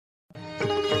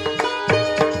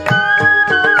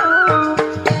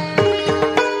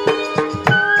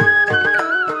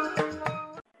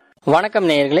வணக்கம்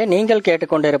நேயர்களே, நீங்கள்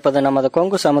கேட்டுக்கொண்டிருப்பது நமது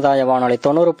கொங்கு சமுதாய வானொலி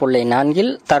 90.4.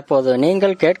 தற்போது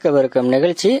நீங்கள் கேட்கவிருக்கும்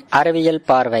நிகழ்ச்சி அறிவியல்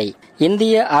பார்வை.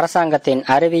 இந்திய அரசாங்கத்தின்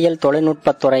அறிவியல்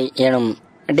தொழில்நுட்பத்துறை எனும்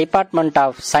டிபார்ட்மெண்ட்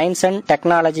ஆஃப் சயின்ஸ் அண்ட்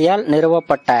டெக்னாலஜியால்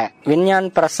நிறுவப்பட்ட விஞ்ஞான்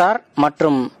பிரசார்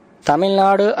மற்றும்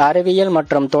தமிழ்நாடு அறிவியல்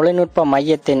மற்றும் தொழில்நுட்ப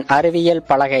மையத்தின் அறிவியல்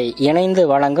பலகை இணைந்து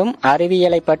வழங்கும்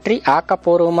அறிவியலை பற்றி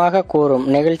ஆக்கப்பூர்வமாக கூறும்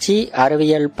நிகழ்ச்சி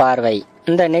அறிவியல் பார்வை.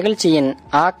 இந்த நிகழ்ச்சியின்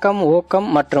ஆக்கம், ஊக்கம்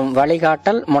மற்றும்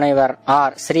வழிகாட்டல் முனைவர்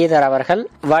ஆர். ஸ்ரீதர் அவர்கள்.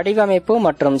 வடிவமைப்பு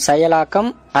மற்றும் செயலாக்கம்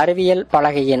அறிவியல்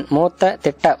பலகையின் மூத்த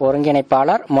திட்ட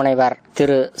ஒருங்கிணைப்பாளர் முனைவர்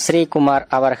திரு ஸ்ரீகுமார்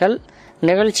அவர்கள்.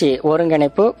 நிகழ்ச்சி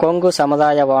ஒருங்கிணைப்பு கொங்கு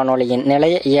சமுதாய வானொலியின்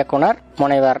நிலைய இயக்குனர்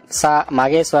முனைவர் ச.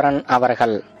 மகேஸ்வரன்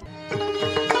அவர்கள்.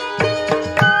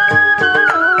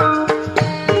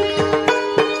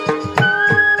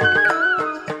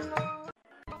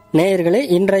 நேயர்களே,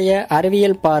 இன்றைய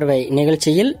அறிவியல் பார்வை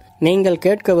நிகழ்ச்சியில் நீங்கள்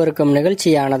கேட்கவிருக்கும்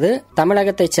நிகழ்ச்சியானது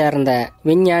தமிழகத்தைச் சேர்ந்த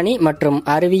விஞ்ஞானி மற்றும்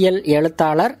அறிவியல்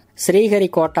எழுத்தாளர்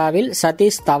ஸ்ரீஹரிகோட்டாவில்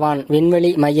சதீஷ் தவான்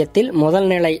விண்வெளி மையத்தில்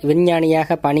முதல்நிலை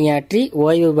விஞ்ஞானியாக பணியாற்றி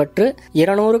ஓய்வு பெற்று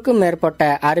 200க்கும் மேற்பட்ட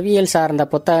அறிவியல் சார்ந்த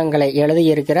புத்தகங்களை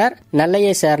எழுதியிருக்கிறார்.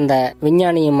 நெல்லையை சேர்ந்த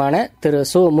விஞ்ஞானியுமான திரு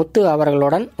சு. முத்து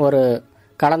அவர்களுடன் ஒரு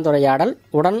கலந்துரையாடல்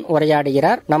உடன்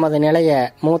உரையாடுகிறார் நமது நிலைய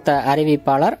மூத்த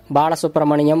அறிவிப்பாளர்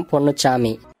பாலசுப்ரமணியம்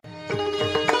பொன்னுச்சாமி.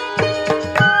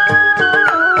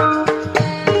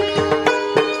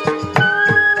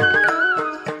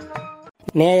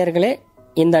 நேயர்களே,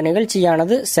 இந்த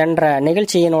நிகழ்ச்சியானது சென்ற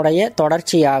நிகழ்ச்சியினுடைய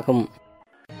தொடர்ச்சியாகும்.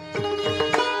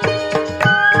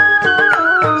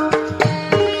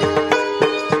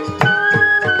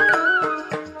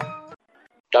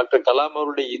 டாக்டர் கலாம்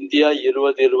அவருடைய இந்தியா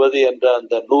 2020 என்ற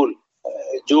அந்த நூல்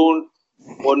ஜூன்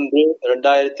 1,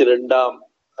 2002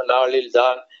 நாளில்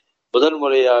தான் முதல்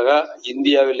முறையாக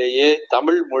இந்தியாவிலேயே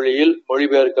தமிழ் மொழியில்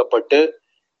மொழிபெயர்க்கப்பட்டு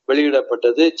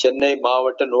வெளியிடப்பட்டது. சென்னை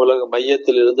மாவட்ட நூலக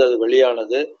மையத்தில் இருந்து அது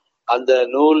வெளியானது. அந்த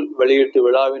நூல் வெளியீட்டு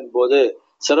விழாவின் போது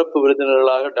சிறப்பு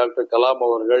விருந்தினர்களாக டாக்டர் கலாம்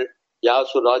அவர்கள்,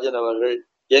 யாசு ராஜன் அவர்கள்,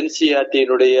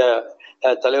 NCERT-யினுடைய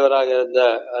தலைவராக இருந்த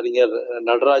அறிஞர்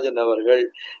நடராஜன் அவர்கள்,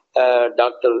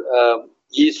 டாக்டர்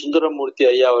இ. சுந்தரமூர்த்தி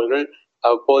ஐயா அவர்கள்,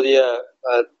 அப்போதைய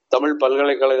தமிழ்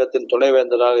பல்கலைக்கழகத்தின்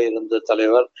துணைவேந்தராக இருந்த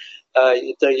தலைவர்,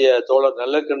 இத்தகைய தோழர்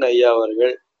நல்லக்கண்ணு ஐயா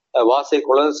அவர்கள், வாசை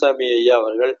குலசாமி ஐயா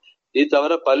அவர்கள், இது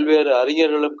தவிர பல்வேறு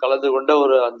அறிஞர்களும் கலந்து கொண்ட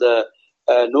ஒரு அந்த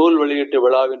நூல் வெளியீட்டு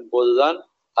விழாவின் போதுதான்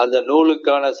அந்த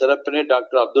நூலுக்கான சிறப்பினை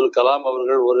டாக்டர் அப்துல் கலாம்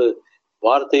அவர்கள் ஒரு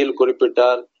வார்த்தையில்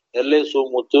குறிப்பிட்டார். நெல்லை சு.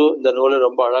 முத்து இந்த நூலை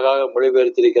ரொம்ப அழகாக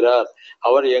மொழிபெயர்த்திருக்கிறார்.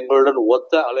 அவர் எங்களுடன்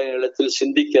ஒத்த அலைநிலத்தில்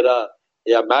சிந்திக்கிறார்,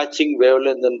 மேட்சிங்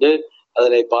வேவ்லெந்த் என்று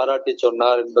அதனை பாராட்டி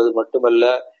சொன்னார் என்பது மட்டுமல்ல,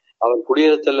 அவர்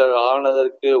குடியரசுத் தலைவர்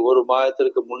ஆனதற்கு ஒரு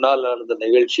மாதத்திற்கு முன்னால் நடந்த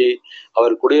நிகழ்ச்சி,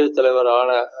 அவர் குடியரசுத் தலைவர் ஆன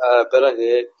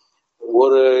பிறகு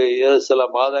ஒரு சில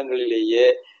மாதங்களிலேயே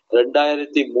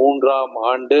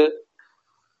 2003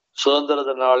 சுதந்திர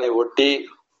தின நாளை ஒட்டி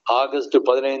ஆகஸ்ட்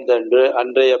 15 அன்று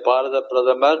அன்றைய பாரத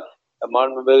பிரதமர்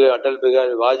மாண்புமிகு அடல்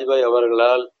பிகாரி வாஜ்பாய்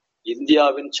அவர்களால்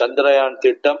இந்தியாவின் சந்திரயான்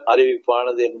திட்டம்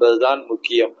அறிவிப்பானது என்பதுதான்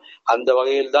முக்கியம். அந்த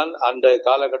வகையில் தான் அந்த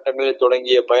காலகட்டங்களில்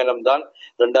தொடங்கிய பயணம்தான்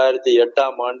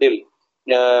 2008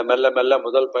 மெல்ல மெல்ல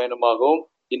முதல் பயணமாகவும்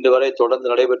இன்று வரை தொடர்ந்து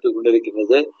நடைபெற்றுக்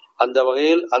கொண்டிருக்கிறது. அந்த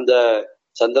வகையில் அந்த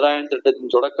சந்திரயான்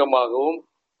திட்டத்தின் தொடக்கமாகவும்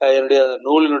என்னுடைய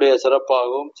நூலினுடைய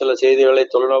சிறப்பாகவும் சில செய்திகளை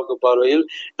தொலைநோக்கு பார்வையில்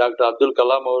டாக்டர் அப்துல்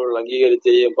கலாம் அவர்கள்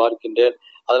அங்கீகரித்தையும் பார்க்கின்றேன்.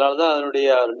 அதனால்தான் அதனுடைய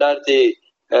 2000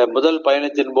 முதல்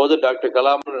பயணத்தின் போது டாக்டர்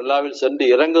கலாம் நிலாவில் சென்று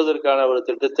இறங்குவதற்கான ஒரு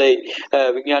திட்டத்தை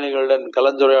விஞ்ஞானிகளுடன்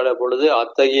கலந்துரையாட பொழுது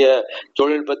அத்தகைய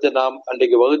தொழில்நுட்பத்தை நாம்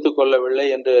அன்றைக்கு வகுத்துக் கொள்ளவில்லை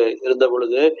என்று இருந்த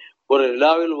பொழுது, ஒரு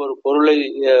நிலாவில் ஒரு பொருளை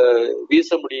வீச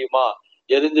முடியுமா,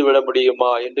 எரிந்து விட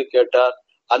முடியுமா என்று கேட்டார்.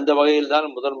 அந்த வகையில் தான்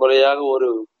முதன் முறையாக ஒரு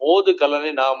மோது கலனை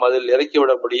நாம் அதில்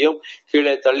இறக்கிவிட முடியும்,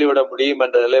 கீழே தள்ளிவிட முடியும்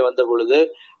என்ற நிலை வந்த பொழுது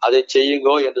அதை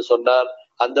செய்யுங்கோ என்று சொன்னார்.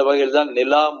 அந்த வகையில் தான்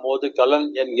நிலா மோது கலன்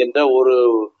என்கின்ற ஒரு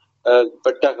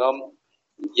பெட்டகம்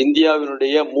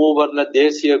இந்தியாவினுடைய மூவர்ண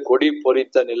தேசிய கொடி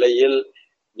பொறித்த நிலையில்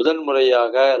முதன்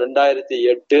முறையாக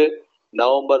 2008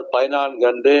 நவம்பர் 14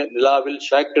 அன்று நிலாவில்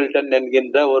ஷாக்கில்டன்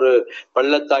என்கின்ற ஒரு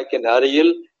பள்ளத்தாக்கின்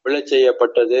அருகில் விழச்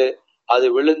செய்யப்பட்டது. அது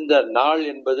விழுந்த நாள்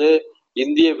என்பது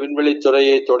இந்திய விண்வெளி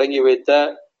துறையை தொடங்கி வைத்த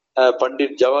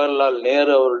பண்டிட் ஜவஹர்லால்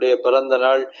நேரு அவருடைய பிறந்த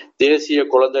நாள், தேசிய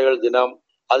குழந்தைகள் தினம்.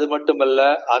 அது மட்டுமல்ல,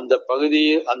 அந்த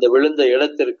பகுதியில் அந்த விழுந்த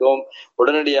இடத்திற்கும்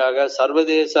உடனடியாக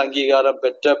சர்வதேச அங்கீகாரம்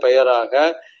பெற்ற பெயராக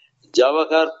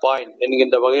ஜவஹர் பாயிண்ட்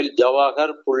என்கின்ற வகையில்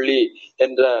ஜவஹர் புள்ளி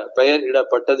என்ற பெயர்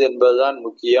இடப்பட்டது என்பதுதான்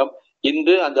முக்கியம்.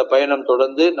 இன்று அந்த பயணம்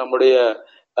தொடர்ந்து நம்முடைய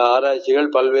ஆராய்ச்சிகள்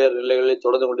பல்வேறு நிலைகளில்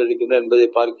தொடர்ந்து கொண்டிருக்கின்றன என்பதை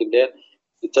பார்க்கின்றேன்.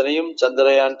 இத்தனையும்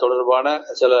சந்திரயான் தொடர்பான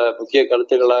சில முக்கிய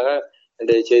கருத்துக்களாக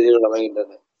இன்றைய செய்திகள்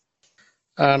அமைகின்றன.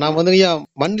 நான் ஐயா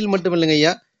மண்ணில் மட்டும் இல்லைங்க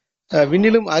ஐயா,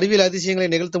 விண்ணிலும் அறிவியல் அதிசயங்களை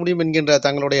நிகழ்த்த முடியும் என்கின்ற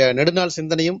தங்களுடைய நெடுநாள்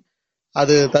சிந்தனையும்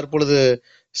அது தற்பொழுது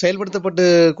செயல்படுத்தப்பட்டு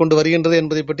கொண்டு வருகின்றது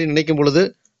என்பதை பற்றி நினைக்கும் பொழுது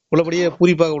உள்ளபடியே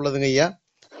பூரிப்பாக உள்ளதுங்க ஐயா.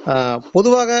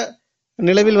 பொதுவாக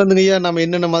நிலவில் வந்துங்க ஐயா நம்ம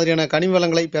என்னென்ன மாதிரியான கனிம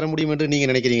வளங்களை பெற முடியும் என்று நீங்க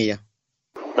நினைக்கிறீங்க ஐயா?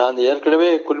 நான் ஏற்கனவே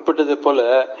குறிப்பிட்டது போல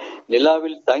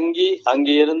நிலாவில் தங்கி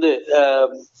அங்கிருந்து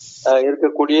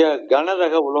இருக்கக்கூடிய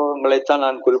கனரக உலோகங்களைத்தான்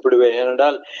நான் குறிப்பிடுவேன்.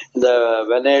 ஏனென்றால் இந்த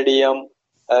வெனேடியம்,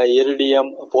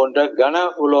 இரிடியம் போன்ற கன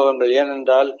உலோகங்கள்,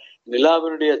 ஏனென்றால்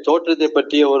நிலாவினுடைய தோற்றத்தை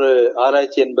பற்றிய ஒரு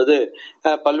ஆராய்ச்சி என்பது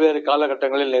பல்வேறு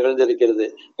காலகட்டங்களில் நிகழ்ந்திருக்கிறது.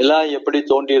 நிலா எப்படி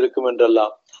தோன்றி இருக்கும்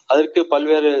என்றெல்லாம் அதற்கு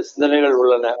பல்வேறு சிந்தனைகள்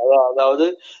உள்ளன. அதாவது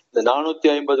இந்த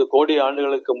 450 கோடி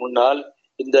ஆண்டுகளுக்கு முன்னால்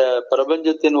இந்த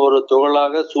பிரபஞ்சத்தின் ஒரு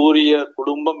துகளாக சூரிய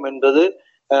குடும்பம் என்பது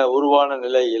உருவான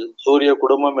நிலையில், சூரிய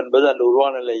குடும்பம் என்பது அந்த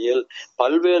உருவான நிலையில்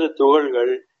பல்வேறு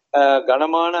துகள்கள்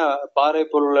கனமான பாறை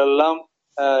பொருள் எல்லாம்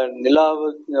நிலாவு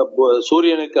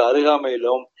சூரியனுக்கு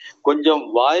அருகாமையிலும் கொஞ்சம்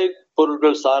வாயு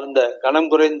பொருட்கள் சார்ந்த கனம்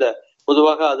குறைந்த,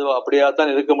 பொதுவாக அது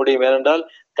அப்படியாத்தான் இருக்க முடியும். ஏனென்றால்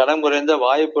கனம் குறைந்த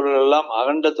வாயு பொருள்கள் எல்லாம்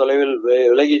அகண்ட தொலைவில்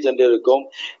விலகி சென்றிருக்கும்.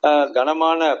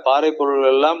 கனமான பாறை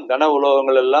பொருள்கள் எல்லாம், கன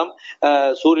உலோகங்கள் எல்லாம்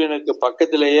சூரியனுக்கு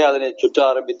பக்கத்திலேயே அதனை சுற்ற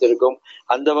ஆரம்பித்திருக்கும்.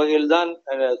 அந்த வகையில் தான்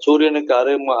சூரியனுக்கு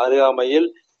அருகாமையில்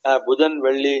புதன்,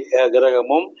 வெள்ளி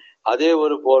கிரகமும் அதே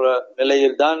ஒரு போல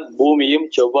நிலையில் தான் பூமியும்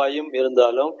செவ்வாயும்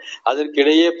இருந்தாலும்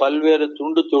அதற்கிடையே பல்வேறு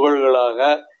துண்டு துகள்களாக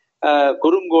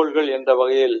குறுங்கோள்கள் என்ற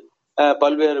வகையில்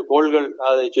பல்வேறு கோள்கள்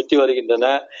அதை சுற்றி வருகின்றன.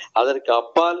 அதற்கு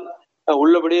அப்பால்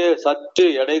உள்ளபடியே சற்று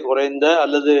எடை குறைந்த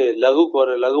அல்லது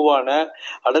லகுவான,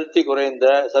 அடர்த்தி குறைந்த,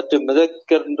 சற்று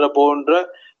மிதக்கின்ற போன்ற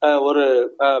ஒரு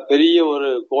பெரிய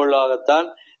ஒரு கோளாகத்தான்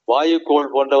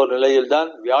வாயுக்கோள் போன்ற ஒரு நிலையில் தான்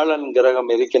வியாழன்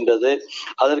கிரகம் இருக்கின்றது.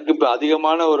 அதற்கு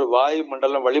அதிகமான ஒரு வாயு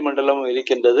மண்டலம், வளிமண்டலமும்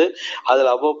இருக்கின்றது. அதில்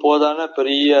அவ்வப்போதான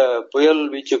பெரிய புயல்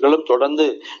வீச்சுகளும் தொடர்ந்து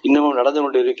இன்னமும் நடந்து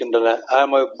கொண்டு இருக்கின்றன.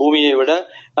 பூமியை விட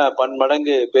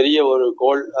பன்மடங்கு பெரிய ஒரு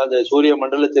கோள் அந்த சூரிய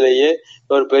மண்டலத்திலேயே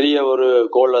ஒரு பெரிய ஒரு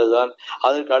கோள் அதுதான்.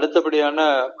 அதற்கு அடுத்தபடியான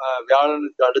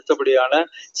வியாழனுக்கு அடுத்தபடியான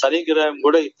சனி கிரகம்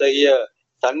கூட இத்தகைய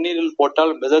தண்ணீரில்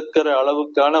போட்டால் மிதக்கிற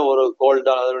அளவுக்கான ஒரு கோள்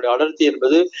தான். அதனுடைய அடர்த்தி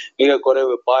என்பது மிக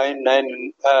குறைவு, 0.9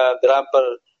 கிராம் பர்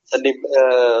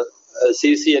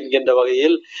சிசி என்கின்ற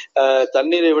வகையில்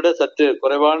தண்ணீரை விட சற்று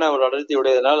குறைவான ஒரு அடர்த்தி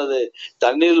உடையதனால் அது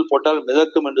தண்ணீரில் போட்டால்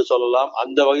மிதக்கும் என்று சொல்லலாம்.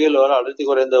 அந்த வகையில் வர அடர்த்தி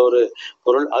குறைந்த ஒரு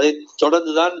பொருள். அதை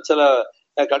தொடர்ந்துதான் சில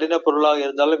கடின பொருளாக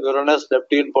இருந்தாலும் யுரேனஸ்,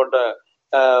 நெப்டியூன் போன்ற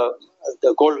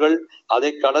கோள்கள், அதை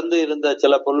கடந்து இருந்த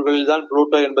சில பொருள்களில் தான்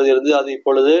புளூட்டோ என்பது இருந்து அது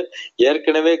இப்பொழுது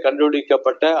ஏற்கனவே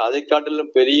கண்டுபிடிக்கப்பட்ட அதை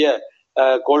காட்டிலும் பெரிய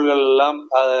கோள்கள் எல்லாம்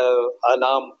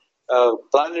நாம்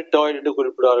பிளானட்டாய்டு என்று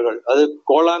குறிப்பிடுவார்கள். அது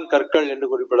கோளான் கற்கள் என்று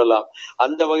குறிப்பிடலாம்.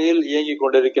 அந்த வகையில் இயங்கிக்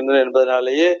கொண்டிருக்கின்றன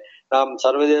என்பதனாலேயே நாம்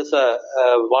சர்வதேச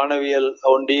வானவியல்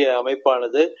ஒன்றிய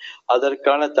அமைப்பானது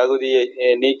அதற்கான தகுதியை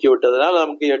நீக்கிவிட்டதனால்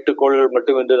நமக்கு 8 கோள்கள்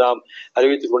மட்டும் என்று நாம்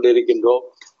அறிவித்துக் கொண்டிருக்கின்றோம்.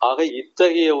 ஆக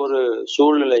இத்தகைய ஒரு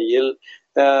சூழ்நிலையில்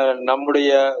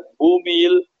நம்முடைய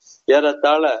பூமியில்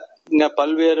ஏறத்தாழ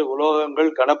பல்வேறு உலோகங்கள்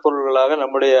கனப்பொருள்களாக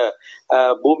நம்முடைய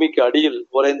பூமிக்கு அடியில்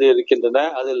உறைந்து இருக்கின்றன.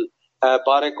 அதில்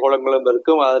பாறை கோளங்களும்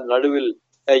இருக்கும். அதன் நடுவில்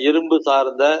இரும்பு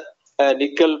சார்ந்த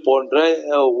நிக்கல் போன்ற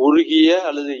உருகிய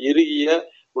அல்லது இறுகிய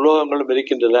உலோகங்களும்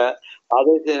இருக்கின்றன.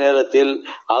 அதே நேரத்தில்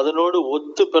அதனோடு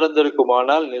ஒத்து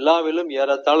பிறந்திருக்குமானால் நிலாவிலும்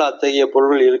ஏறத்தாழ அத்தகைய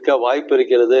பொருள்கள் இருக்க வாய்ப்பு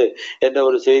இருக்கிறது என்ற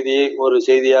ஒரு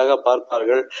செய்தியாக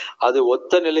பார்ப்பார்கள். அது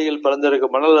ஒத்த நிலையில்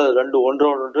பிறந்திருக்குமானால் அது ரெண்டு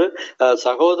ஒன்றோடொன்று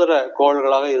சகோதர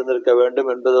கோள்களாக இருந்திருக்க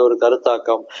வேண்டும் என்பது ஒரு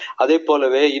கருத்தாக்கம். அதே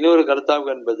போலவே இன்னொரு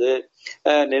கருத்தாக்கம் என்பது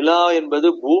நிலா என்பது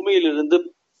பூமியில் இருந்து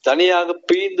தனியாக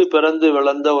பீந்து பிறந்து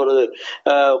வளர்ந்த ஒரு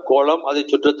கோளம், அதை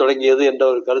சுற்ற தொடங்கியது என்ற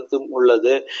ஒரு கருத்தும்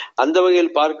உள்ளது. அந்த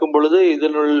வகையில் பார்க்கும் பொழுது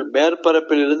இதனுள்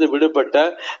மேற்பரப்பில் இருந்து விடுபட்ட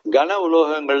கன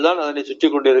உலோகங்கள் தான் அதனை சுற்றி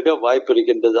கொண்டிருக்க வாய்ப்பு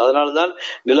இருக்கின்றது. அதனால்தான்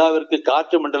நிலாவிற்கு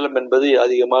காற்று மண்டலம் என்பது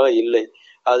அதிகமாக இல்லை.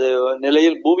 அது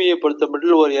நிலையில் பூமியை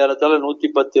பொறுத்தமட்டில் ஒரு ஏறத்தாழ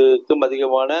 110க்கும்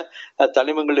அதிகமான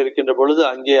தனிமங்கள் இருக்கின்ற பொழுது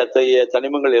அங்கே அத்தகைய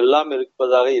தனிமங்கள் எல்லாம்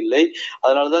இருப்பதாக இல்லை.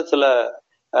 அதனால்தான் சில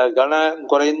கனம்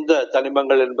குறைந்த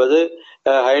தனிமங்கள் என்பது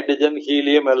ஹைட்ரஜன்,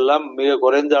 ஹீலியம் எல்லாம் மிக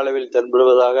குறைந்த அளவில்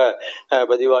தென்படுவதாக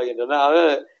பதிவாகின்றன. ஆக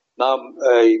நாம்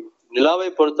நிலாவை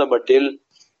பொறுத்த மட்டில்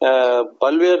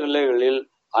பல்வேறு நிலைகளில்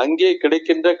அங்கே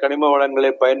கிடைக்கின்ற கனிம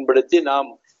வளங்களை பயன்படுத்தி நாம்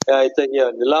இத்தகைய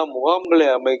நிலா முகாம்களை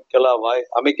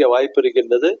அமைக்க வாய்ப்பு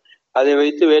இருக்கின்றது. அதை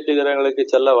வைத்து வேற்று கிரகங்களுக்கு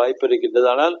செல்ல வாய்ப்பு இருக்கின்றது.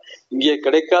 ஆனால் இங்கே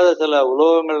கிடைக்காத சில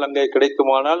உலோகங்கள் அங்கே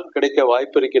கிடைக்குமானால் கிடைக்க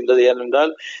வாய்ப்பு இருக்கின்றது.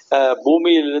 ஏனென்றால்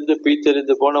பூமியில் இருந்து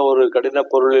பீத்தெறிந்து போன ஒரு கடின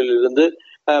பொருளில் இருந்து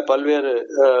பல்வேறு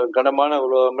கனமான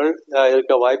உலோகங்கள்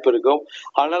இருக்க வாய்ப்பு இருக்கும்.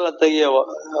 ஆனால் அத்தகைய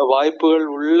வாய்ப்புகள்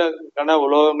உள்ள கன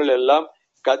உலோகங்கள் எல்லாம்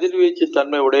கதிர்வீச்சு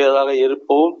தன்மை உடையதாக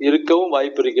இருக்கவும்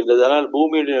வாய்ப்பு இருக்கின்றது. ஆனால்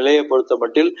பூமியுடைய நிலையை பொறுத்த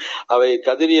மட்டில் அவை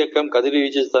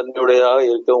கதிர்வீச்சு தன்மை உடையதாக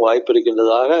இருக்கவும் வாய்ப்பு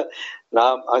இருக்கின்றதாக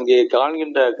நாம் அங்கே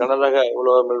காண்கின்ற கனரக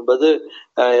உலோகம் என்பது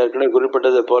ஏற்கனவே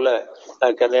குறிப்பிட்டது போல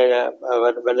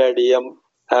வெனடியம்,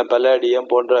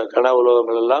 பல்லாடியம் போன்ற கன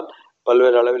உலோகங்கள் எல்லாம்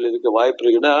பல்வேறு அளவில் இருக்க வாய்ப்பு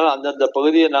இருக்கின்றன. ஆனால் அந்தந்த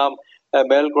பகுதியை நாம்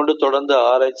மேற்கொண்டு தொடர்ந்து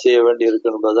ஆராய்ச்சி செய்ய வேண்டி இருக்கு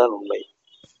என்பதுதான் உண்மை.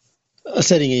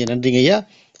 சரிங்க ஐயா, நன்றிங்க ஐயா.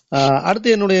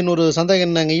 அடுத்து என்னுடைய இன்னொரு சந்தேகம்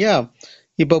என்னங்க ஐயா,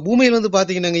 இப்ப பூமியில் வந்து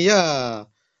பாத்தீங்கன்னாங்க ஐயா,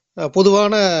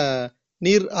 பொதுவான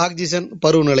நீர் ஆக்சிஜன்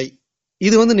பருவநிலை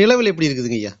இது வந்து நிலவில் எப்படி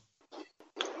இருக்குதுங்க ஐயா?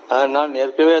 நான்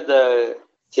ஏற்கனவே அந்த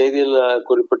செய்தியில்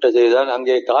குறிப்பிட்ட செய்திதான்,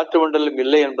 அங்கே காற்று மண்டலம்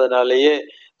இல்லை என்பதனாலேயே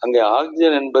அங்கே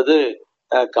ஆக்சிஜன் என்பது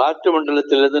காற்று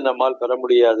மண்டலத்திலிருந்து நம்மால் பெற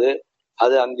முடியாது.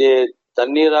 அது அங்கே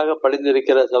தண்ணீராக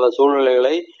படிந்திருக்கிற சில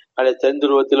சூழ்நிலைகளை அதை தென்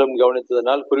துருவத்திலும்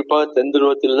கவனித்ததனால், குறிப்பாக தென்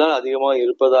துருவத்தில் தான் அதிகமாக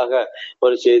இருப்பதாக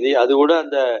ஒரு செய்தி. அது கூட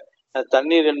அந்த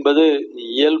தண்ணீர் என்பது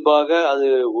இயல்பாக அது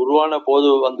உருவான போது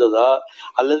வந்ததா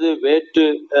அல்லது வேற்று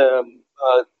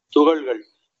துகள்கள்,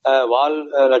 வால்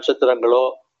நட்சத்திரங்களோ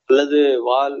அல்லது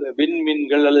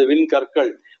விண்மீன்கள் அல்லது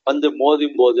விண்கற்கள் வந்து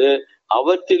மோதும் போது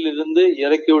அவற்றிலிருந்து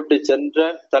இறக்கிவிட்டு சென்ற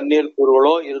தண்ணீர்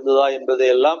கூறுகளோ இருந்ததா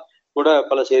என்பதையெல்லாம் கூட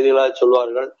பல செய்திகளாக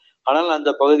சொல்வார்கள். ஆனால் அந்த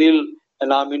பகுதியில்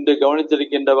நாம் இன்று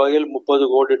கவனித்திருக்கின்ற வகையில் 30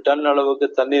 கோடி டன் அளவுக்கு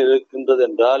தண்ணீர் இருக்கின்றது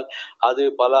என்றால் அது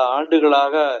பல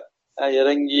ஆண்டுகளாக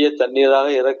இறங்கிய தண்ணீராக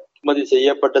இறக்குமதி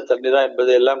செய்யப்பட்ட தண்ணீரா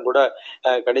என்பதையெல்லாம் கூட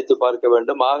கணித்து பார்க்க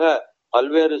வேண்டும். ஆக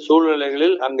பல்வேறு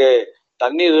சூழ்நிலைகளில் அங்கே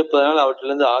தண்ணீர் இருப்பதனால்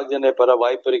அவற்றிலிருந்து ஆக்சிஜனை பெற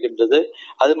வாய்ப்பு இருக்கின்றது.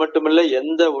 அது மட்டுமல்ல,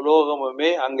 எந்த உலோகமுமே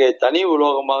அங்கே தனி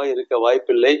உலோகமாக இருக்க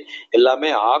வாய்ப்பில்லை. எல்லாமே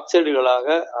ஆக்சைடுகளாக,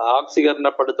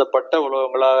 ஆக்சிகரணப்படுத்தப்பட்ட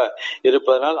உலோகங்களாக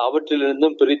இருப்பதனால்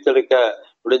அவற்றிலிருந்தும் பிரித்தெடுக்க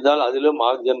முடிந்தால் அதிலும்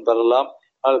ஆக்சிஜன் பெறலாம்.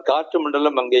 ஆனால் காற்று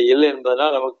மண்டலம் அங்கே இல்லை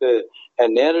என்பதனால் நமக்கு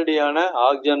நேரடியான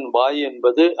ஆக்சிஜன் வாயு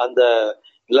என்பது அந்த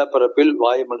நிலப்பரப்பில்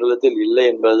வாயு மண்டலத்தில் இல்லை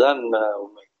என்பதுதான்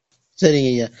உண்மை.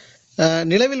 சரிங்க ஐயா.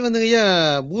 நிலவில் வந்து ஐயா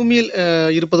பூமியில்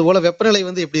இருப்பது போல வெப்பநிலை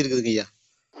வந்து எப்படி இருக்குதுங்க ஐயா?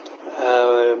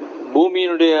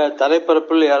 பூமியினுடைய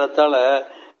தரைப்பரப்பில் ஏறத்தாழ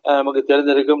நமக்கு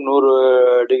தெரிந்திருக்கும் 100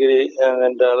 டிகிரி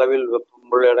என்ற அளவில்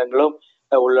வெப்பமுள்ள இடங்களும்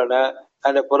உள்ளன.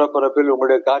 அந்த புறப்பரப்பில்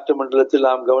உங்களுடைய காற்று மண்டலத்தில்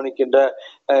நாம் கவனிக்கின்ற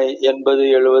 80,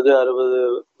 70, 60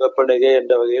 வெப்பநிலை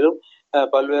என்ற வகையிலும்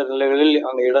பல்வேறு நிலைகளில்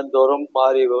அங்கு இடந்தோறும்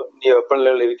மாறி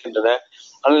வெப்பநிலைகள் இருக்கின்றன.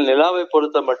 ஆனால் நிலாவை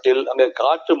பொறுத்த மட்டில் அங்கே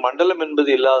காற்று மண்டலம் என்பது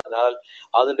இல்லாதனால்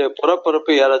அதனுடைய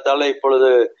புறப்பரப்பு ஏறத்தாழ இப்பொழுது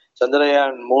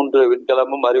சந்திரயான் 3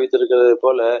 விண்கலமும் அறிவித்திருக்கிறது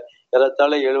போல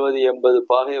ஏறத்தாழ 70-80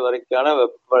 பாகை வரைக்கான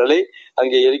வெப்பநிலை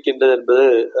அங்கே இருக்கின்றது என்பது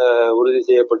உறுதி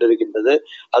செய்யப்பட்டிருக்கின்றது.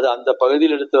 அது அந்த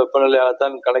பகுதியில் எடுத்த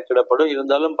வெப்பநிலையாகத்தான் கணக்கிடப்படும்.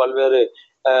 இருந்தாலும் பல்வேறு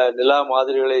நிலா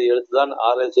மாதிரிகளை எடுத்துதான்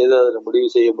ஆராய்ச்சி செய்து அதனை முடிவு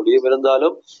செய்ய முடியும்.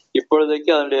 இருந்தாலும்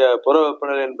இப்பொழுதைக்கு அதனுடைய புற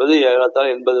வெப்பநிலை என்பது ஏறத்தாழ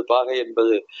 80 பாகை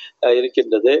என்பது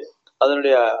இருக்கின்றது.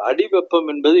 அதனுடைய அடிவெப்பம்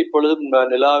என்பது இப்பொழுதும்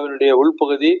நிலாவினுடைய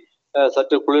உள்பகுதி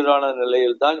சற்று குளிரான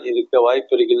நிலையில் தான் இருக்க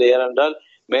வாய்ப்பு இருக்கிறது. ஏனென்றால்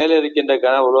மேலே இருக்கின்ற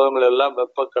கன உலோகங்கள் எல்லாம்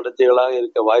வெப்ப கடத்திகளாக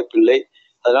இருக்க வாய்ப்பில்லை.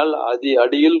 அதனால்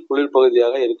அடியில் குளிர்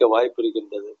பகுதியாக இருக்க வாய்ப்பு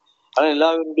இருக்கின்றது. ஆனால்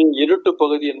நிலாவினுடைய இருட்டு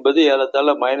பகுதி என்பது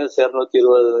ஏறத்தாழ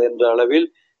 -220 என்ற அளவில்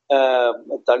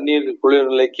தண்ணீர் குளிர்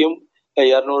நிலைக்கும்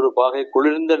 200 பாகை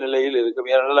குளிர்ந்த நிலையில் இருக்கும்.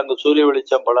 ஏனென்றால் அங்கு சூரிய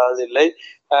வெளிச்சம் படாததில்லை,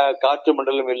 காற்று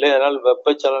மண்டலம் இல்லை. அதனால்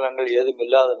வெப்பச்சலனங்கள் ஏதும்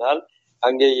இல்லாதனால்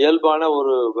அங்கே இயல்பான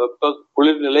ஒரு வெப்ப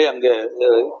குளிர்நிலை அங்கே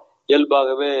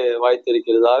இயல்பாகவே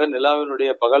வாய்த்திருக்கிறது. ஆக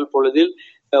நிலாவினுடைய பகல் பொழுதில்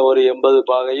ஒரு 80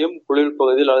 பாகையும், குளிர்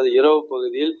பகுதியில் அல்லது இரவு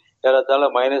பகுதியில் ஏறத்தாழ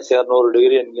 -200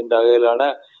 டிகிரி என்கின்ற வகையிலான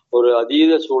ஒரு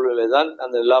அதீத சூழ்நிலை தான்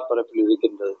அந்த நிலா பரப்பில்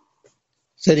இருக்கின்றது.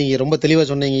 சரிங்க, ரொம்ப தெளிவா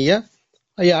சொன்னீங்க ஐயா.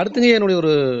 ஐயா, அடுத்துங்க என்னுடைய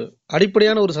ஒரு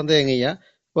அடிப்படையான ஒரு சந்தேகம் ஐயா,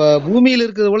 பூமியில்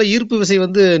இருக்கிறது போல ஈர்ப்பு விசை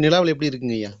வந்து நிலாவில் எப்படி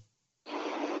இருக்குங்க ஐயா?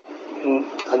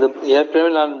 அது ஏற்கனவே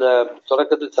நான் இந்த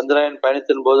தொடக்கத்தில் சந்திராயன்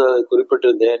பயணத்தின் போது அதை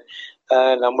குறிப்பிட்டிருந்தேன்.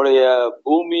 நம்முடைய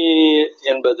பூமி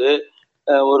என்பது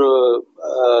ஒரு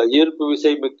ஈர்ப்பு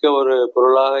விசை மிக்க ஒரு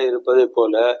பொருளாக இருப்பதை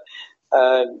போல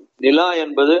நிலா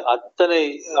என்பது அத்தனை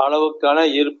அளவுக்கான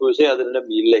ஈர்ப்பு விசை அதனிடம்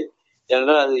இல்லை.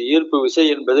 ஏனென்றால் அது ஈர்ப்பு விசை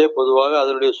என்பதே பொதுவாக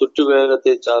அதனுடைய சுற்று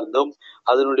வேகத்தை சார்ந்தும்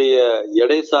அதனுடைய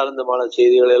எடை சார்ந்தமான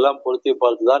செய்திகளை எல்லாம் பொருத்தி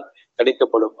பார்த்துதான்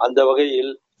கணிக்கப்படும். அந்த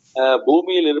வகையில்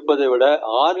பூமியில் இருப்பதை விட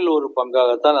 6ல் 1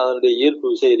 பங்காகத்தான் அதனுடைய ஈர்ப்பு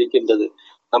விசை இருக்கின்றது.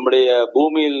 நம்முடைய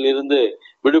பூமியில் இருந்து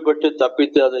விடுபட்டு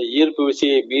தப்பித்து அந்த ஈர்ப்பு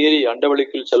விசையை மீறி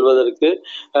அண்டவெளிக்குள் செல்வதற்கு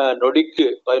நொடிக்கு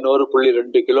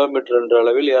 11.2 கிலோமீட்டர் என்ற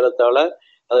அளவில் ஏறத்தாழ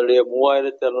அதனுடைய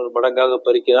 3200 மடங்காக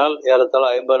பெருக்கினால் ஏறத்தாழ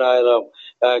 50,000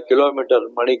 கிலோமீட்டர்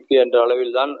மணிக்கு என்ற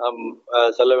அளவில் தான் நாம்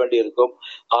செல்ல வேண்டியிருக்கும்.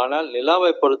 ஆனால்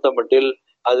நிலாவை பொறுத்த மட்டில்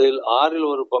அதில் 6ல்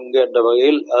 1 பங்கு என்ற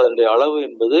வகையில் அதனுடைய அளவு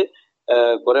என்பது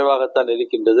குறைவாகத்தான்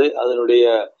இருக்கின்றது. அதனுடைய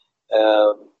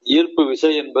ஈர்ப்பு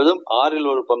விசை என்பதும் 6ல்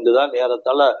 1 பங்கு தான்,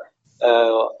 ஏறத்தாழ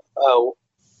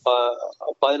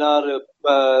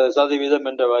 16%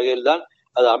 என்ற வகையில் தான்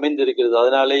அது அமைந்திருக்கிறது.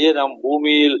 அதனாலேயே நாம்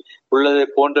பூமியில் உள்ளதை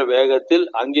போன்ற வேகத்தில்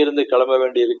அங்கிருந்து கிளம்ப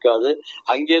வேண்டி இருக்காது.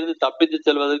 அங்கிருந்து தப்பித்து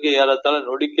செல்வதற்கு ஏறத்தாழ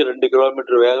நொடிக்கு 2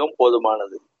 கிலோமீட்டர் வேகம்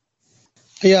போதுமானது.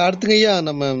 ஐயா, அடுத்துங்க ஐயா,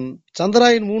 நம்ம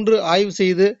சந்திராயன் 3 ஆய்வு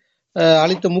செய்து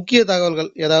அளித்த முக்கிய தகவல்கள்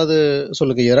ஏதாவது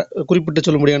சொல்லுங்க ஐயா, குறிப்பிட்டு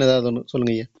சொல்ல முடியாது ஏதாவது ஒன்று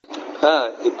சொல்லுங்க ஐயா.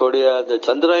 இப்போடைய அந்த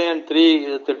சந்திராயன் 3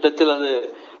 திட்டத்தில் அது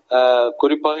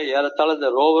குறிப்பாக ஏறத்தாழ இந்த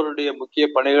ரோவருடைய முக்கிய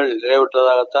பணிகள்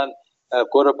நிறைவேற்றதாகத்தான்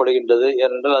கூறப்படுகின்றது.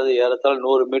 ஏனென்றால் அது ஏறத்தாழ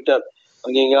 100 மீட்டர்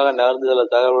அங்கீகாக நகர்ந்து சில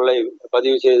தகவல்களை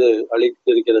பதிவு செய்து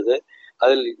அளித்திருக்கிறது.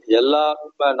 அதில் எல்லா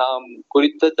நாம்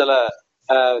குறித்த சில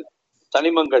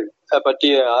தனிமங்கள்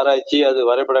பற்றிய ஆராய்ச்சி அது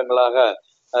வரைபடங்களாக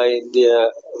இந்திய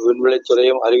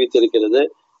விண்வெளித்துறையும் அறிவித்திருக்கிறது.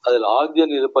 அதில்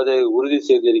ஆக்சிஜன் இருப்பதை உறுதி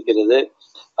செய்திருக்கிறது.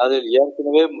 அதில்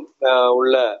ஏற்கனவே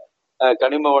உள்ள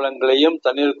கனிம வளங்களையும்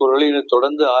தண்ணீர் கூறுகளையும்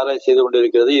தொடர்ந்து ஆராய்ச்சி செய்து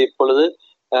கொண்டிருக்கிறது. இப்பொழுது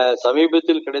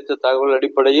சமீபத்தில் கிடைத்த தகவல்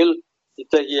அடிப்படையில்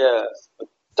இத்தகைய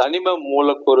தனிம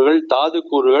மூலக்கூறுகள், தாது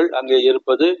கூறுகள் அங்கே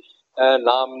இருப்பது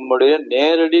நம்முடைய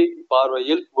நேரடி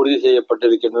பார்வையில் உறுதி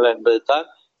செய்யப்பட்டிருக்கின்றன என்பதைத்தான்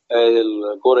இதில்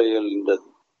கூற இயல்கின்றது.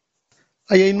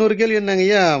 ஐயா, இன்னொரு கேள்வி என்னங்க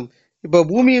ஐயா, இப்ப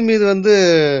பூமியின் மீது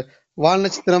வால்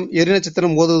நட்சத்திரம், எரி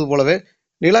நட்சத்திரம் மோதுவது போலவே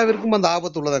நிலாவிற்கும் அந்த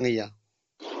ஆபத்து உள்ளதாங்க ஐயா?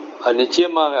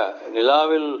 நிச்சயமாக.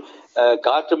 நிலாவில்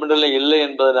காற்று மண்டலம் இல்லை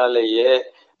என்பதனாலேயே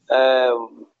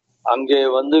அங்கே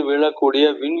விழக்கூடிய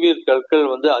விண்வீர்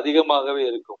கற்கள் அதிகமாகவே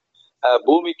இருக்கும்.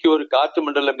 பூமிக்கு ஒரு காற்று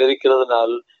மண்டலம்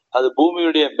இருக்கிறதுனால் அது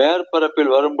பூமியுடைய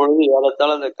மேற்பரப்பில் வரும்பொழுது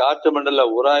ஏறத்தாழ அந்த காற்று மண்டல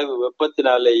உராய்வு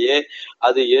வெப்பத்தினாலேயே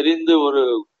அது எரிந்து ஒரு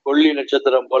கொள்ளி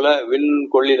நட்சத்திரம் போல, விண்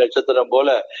கொள்ளி நட்சத்திரம் போல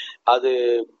அது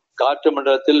காற்று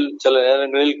மண்டலத்தில் சில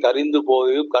நேரங்களில் கரைந்து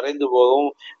போகவும்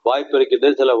வாய்ப்பு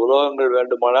இருக்கின்றது. சில உலோகங்கள்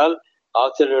வேண்டுமானால்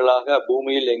ஆக்சைடுகளாக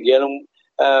பூமியில் எங்கேனும்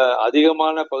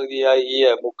அதிகமான பகுதியாகிய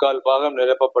 3/4 பாகம்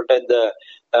நிரப்பப்பட்ட இந்த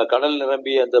கடல்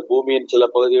நிரம்பிய அந்த பூமியின் சில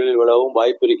பகுதிகளில் விழவும்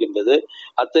வாய்ப்பு இருக்கின்றது.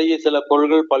 அத்தகைய சில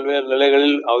பொருட்கள் பல்வேறு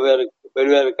நிலைகளில்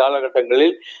வெவ்வேறு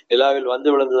காலகட்டங்களில் நிலாவில்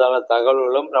விழுந்ததான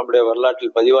தகவல்களும் நம்முடைய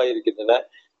வரலாற்றில் பதிவாகியிருக்கின்றன.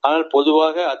 ஆனால்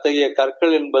பொதுவாக அத்தகைய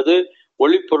கற்கள் என்பது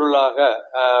ஒளிப்பொருளாக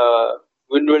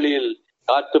விண்வெளியில்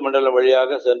காற்று மண்டலம்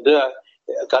வழியாக சென்று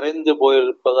கரைந்து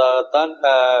போயிருப்பதாகத்தான்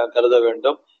கருத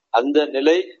வேண்டும். அந்த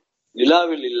நிலை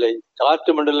நிலாவில் இல்லை.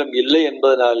 காற்று மண்டலம் இல்லை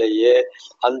என்பதனாலேயே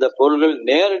அந்த பொருள்கள்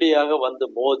நேரடியாக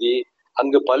மோதி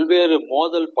அங்கு பல்வேறு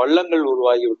மோதல் பள்ளங்கள்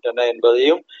உருவாகிவிட்டன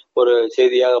என்பதையும் ஒரு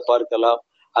செய்தியாக பார்க்கலாம்.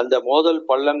 அந்த மோதல்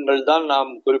பள்ளங்கள் தான்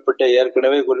நாம்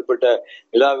ஏற்கனவே குறிப்பிட்ட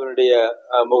நிலாவினுடைய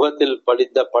முகத்தில்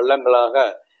படித்த பள்ளங்களாக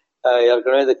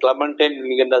ஏற்கனவே இந்த கிளமண்டைன்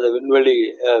என்கின்ற அந்த விண்வெளி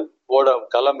ஓடம்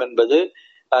களம் என்பது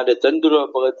அந்த தென்துருவ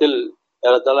பக்கத்தில்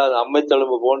ஏறத்தாழ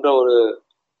அம்மைத்தழும்பு போன்ற ஒரு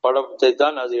படத்தை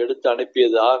தான் அது எடுத்து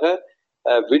அனுப்பியது. ஆக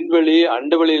விண்வெளி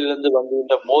அண்டவெளியிலிருந்து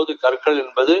வந்துகின்ற மோது கற்கள்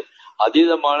என்பது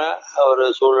அதீதமான ஒரு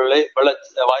சூழலை,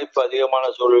 வாய்ப்பு அதிகமான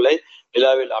சூழலை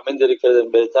நிலாவில் அமைந்திருக்கிறது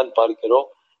என்பதைத்தான் பார்க்கிறோம்.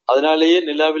 அதனாலேயே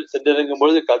நிலாவில் சென்றிறங்கும்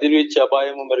பொழுது கதிர்வீச்சு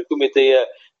அபாயமும் இருக்கும். இத்தகைய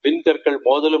விண்கற்கள்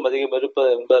மோதலும் அதிகம் இருப்பது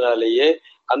என்பதனாலேயே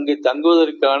அங்கு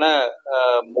தங்குவதற்கான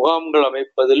முகாம்கள்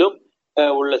அமைப்பதிலும்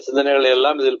உள்ள சிந்தனைகளை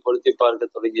எல்லாம் இதில் பொருத்தி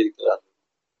பார்க்க தொடங்கி இருக்கிறார்.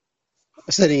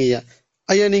 சரிங்க ஐயா.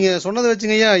 ஐயா, நீங்க சொன்னதை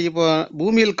வச்சுங்க ஐயா, இப்போ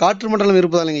பூமியில் காற்று மண்டலம்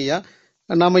இருப்பதாலுங்க ஐயா,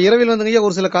 நம்ம இரவில் ஐயா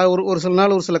ஒரு சில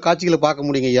நாள் ஒரு சில காட்சிகளை பார்க்க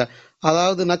முடியுங்க ஐயா.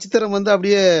 அதாவது நட்சத்திரம்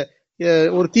அப்படியே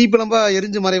ஒரு தீப்பிழம்பா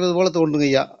எரிஞ்சு மறைவது போல தோன்றுங்க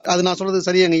ஐயா. அது நான் சொல்றது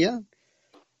சரியாங்க ஐயா?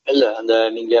 இல்ல, அந்த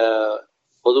நீங்க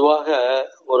பொதுவாக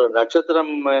ஒரு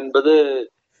நட்சத்திரம் என்பது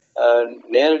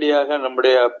நேரடியாக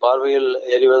நம்முடைய பார்வையில்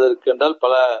எரிவதற்கு என்றால்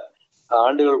பல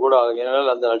ஆண்டுகள் கூட ஆகும்.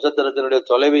 ஏனென்றால் அந்த நட்சத்திரத்தினுடைய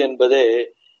தொலைவு என்பதே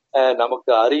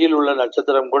நமக்கு அருகில் உள்ள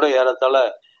நட்சத்திரம் கூட ஏறத்தாழ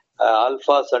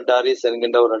ஆல்பா சென்டாரிஸ்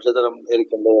என்கின்ற ஒரு நட்சத்திரம்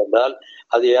இருக்கின்றது என்றால்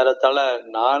அது ஏறத்தாழ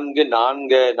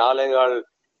 4.25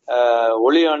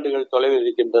 ஒளி ஆண்டுகள் தொலைவில்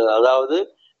இருக்கின்றது. அதாவது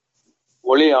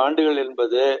ஒளி ஆண்டுகள்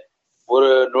என்பது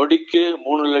ஒரு நொடிக்கு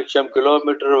 3 லட்சம்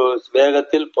கிலோமீட்டர்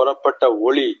வேகத்தில் புறப்பட்ட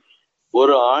ஒளி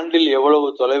ஒரு ஆண்டில் எவ்வளவு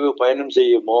தொலைவு பயணம்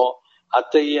செய்யுமோ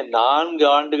அத்தகைய 4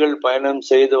 ஆண்டுகள் பயணம்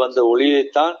செய்து வந்த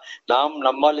ஒளியைத்தான்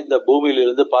நம்மால் இந்த பூமியில்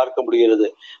இருந்து பார்க்க முடிகிறது.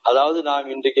 அதாவது நாம்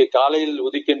இன்றைக்கு காலையில்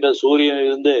உதிக்கின்ற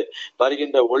சூரியனிலிருந்து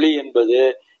வருகின்ற ஒளி என்பது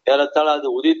ஏறத்தாழ அது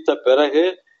உதித்த பிறகு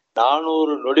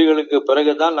 400 நொடிகளுக்கு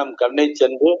பிறகுதான் நம் கண்ணை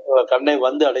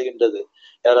அடைகின்றது.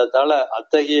 ஏறத்தாழ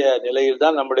அத்தகைய நிலையில்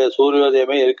தான் நம்முடைய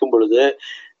சூரியோதயமே இருக்கும் பொழுது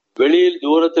வெளியில்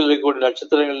தூரத்தில் இருக்கக்கூடிய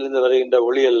நட்சத்திரங்களிலிருந்து வருகின்ற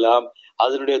ஒளி எல்லாம்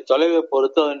அதனுடைய தொலைவை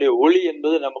பொறுத்து அதனுடைய ஒளி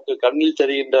என்பது நமக்கு கண்ணில்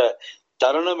தெரிகின்ற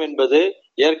தருணம் என்பது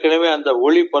ஏற்கனவே அந்த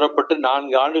ஒளி புறப்பட்டு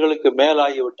 4 ஆண்டுகளுக்கு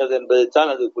மேலாகிவிட்டது என்பதைத்தான்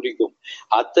அது குறிக்கும்.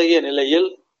 அத்தகைய நிலையில்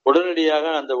உடனடியாக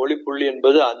அந்த ஒளி புள்ளி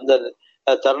என்பது அந்த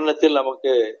தருணத்தில்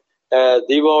நமக்கு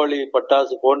தீபாவளி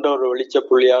பட்டாசு போன்ற ஒரு வெளிச்ச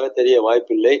புள்ளியாக தெரிய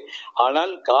வாய்ப்பில்லை.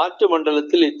 ஆனால் காற்று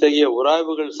மண்டலத்தில் இத்தகைய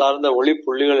உராய்வுகள் சார்ந்த ஒளி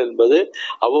புள்ளிகள் என்பது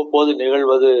அவ்வப்போது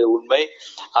நிகழ்வது உண்மை.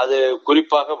 அது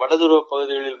குறிப்பாக வடதுருவ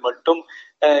பகுதிகளில் மட்டும்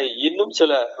இன்னும்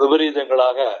சில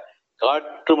விபரீதங்களாக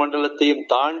காற்று மண்டலத்தையும்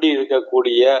தாண்டி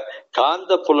இருக்கக்கூடிய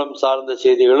காந்த புலம் சார்ந்த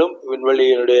செய்திகளும்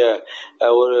விண்வெளியினுடைய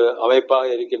ஒரு அமைப்பாக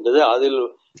இருக்கின்றது. அதில்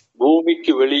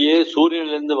பூமிக்கு வெளியே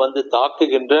சூரியனிலிருந்து வந்து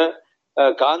தாக்குகின்ற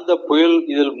காந்த புயல்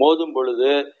இதில் மோதும்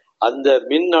பொழுது அந்த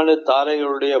மின் அணு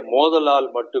தாரைகளுடைய மோதலால்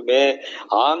மட்டுமே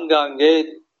ஆங்காங்கே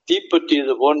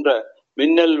தீப்பற்றியது போன்ற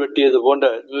மின்னல் வெட்டியது போன்ற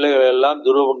நிலைகள் எல்லாம்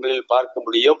துருவங்களில் பார்க்க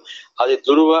முடியும். அதை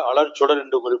துருவ அலர்ச்சுடர்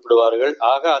என்று குறிப்பிடுவார்கள்.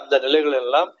 ஆக அந்த நிலைகள்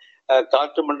எல்லாம்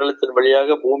காற்று மண்டலத்தின்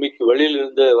வழியாக பூமிக்கு வெளியில்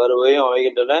இருந்து வருவையும்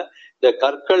அமைகின்றன. இந்த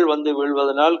கற்கள் வந்து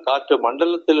வீழ்வதனால் காற்று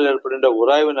மண்டலத்தில் ஏற்படுகின்ற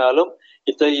உராய்வினாலும்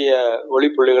இத்தகைய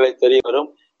ஒளிப்புள்ளிகளை தெரிய வரும்.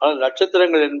 ஆனால்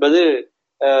நட்சத்திரங்கள் என்பது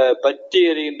பற்றி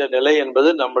எறிகின்ற நிலை என்பது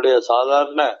நம்முடைய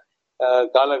சாதாரண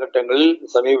காலகட்டங்களில்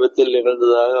சமீபத்தில்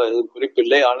நிகழ்ந்ததாக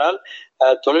குறிப்பில்லை. ஆனால்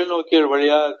தொலைநோக்கிகள்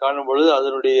வழியாக காணும் பொழுது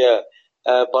அதனுடைய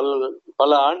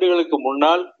பல ஆண்டுகளுக்கு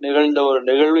முன்னால் நிகழ்ந்த ஒரு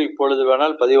நிகழ்வு இப்பொழுது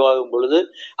வேணால் பதிவாகும் பொழுது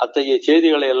அத்தகைய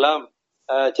செய்திகளை எல்லாம்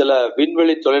சில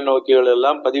விண்வெளி தொலைநோக்கிகள்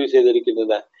எல்லாம் பதிவு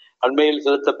செய்திருக்கின்றன. அண்மையில்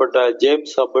செலுத்தப்பட்ட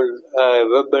ஜேம்ஸ் ஹப்பிள்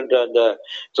வெப் என்ற அந்த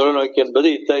தொலைநோக்கி என்பது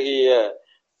இத்தகைய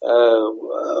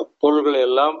பொருள்களை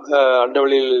எல்லாம்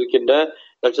அண்டவெளியில் இருக்கின்ற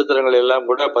நட்சத்திரங்களை எல்லாம்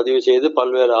கூட பதிவு செய்து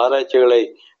பல்வேறு ஆராய்ச்சிகளை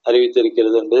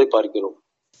அறிவித்திருக்கிறது என்பதை பார்க்கிறோம்.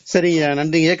 சரிங்க,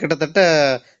 நன்றிங்க. கிட்டத்தட்ட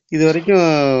இது வரைக்கும்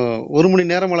 1 மணி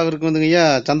நேரம் அளவிற்கு வந்துங்கய்யா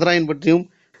சந்திராயன் பற்றியும்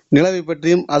நிலவை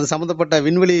பற்றியும் அது சம்பந்தப்பட்ட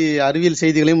விண்வெளி அறிவியல்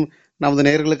செய்திகளையும் நமது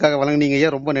நேயர்களுக்காக வழங்கினீங்க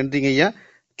ஐயா. ரொம்ப நன்றிங்க ஐயா.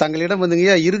 தங்களிடம்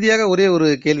வந்துங்கய்யா இறுதியாக ஒரே ஒரு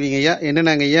கேள்விங்க ஐயா.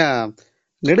 என்னன்னாங்க ஐயா,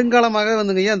 நெடுங்காலமாக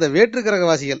வந்துங்கய்யா இந்த வேற்று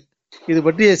கிரகவாசிகள் இது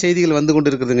பற்றிய செய்திகள் வந்து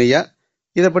கொண்டு இருக்குதுங்க ஐயா.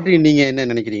 இதை பற்றி நீங்க என்ன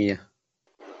நினைக்கிறீங்க?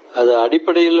 அது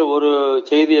அடிப்படையில் ஒரு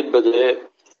செய்தி என்பது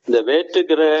இந்த வேற்று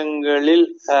கிரகங்களில்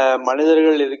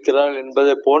மனிதர்கள் இருக்கிறார்கள்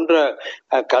என்பது போன்ற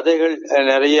கதைகள்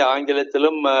நிறைய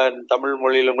ஆங்கிலத்திலும் தமிழ்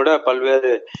மொழியிலும் கூட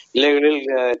பல்வேறு நிலைகளில்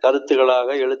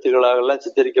கருத்துகளாக எழுத்துக்களாக எல்லாம்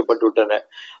சித்தரிக்கப்பட்டு விட்டன.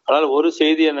 ஆனால் ஒரு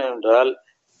செய்தி என்னவென்றால்,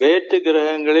 வேற்று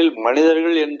கிரகங்களில்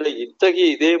மனிதர்கள் என்ற இத்தகைய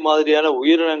இதே மாதிரியான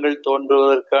உயிரினங்கள்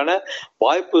தோன்றுவதற்கான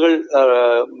வாய்ப்புகள்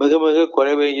மிக மிக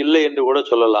குறைவே இல்லை என்று கூட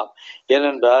சொல்லலாம்.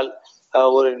 ஏனென்றால்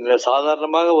ஒரு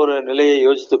சாதாரணமாக ஒரு நிலையை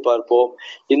யோசித்து பார்ப்போம்.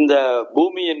 இந்த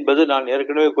பூமி என்பது நான்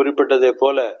ஏற்கனவே குறிப்பிட்டதை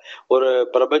போல ஒரு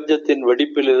பிரபஞ்சத்தின்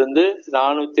வெடிப்பில் இருந்து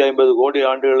 450 கோடி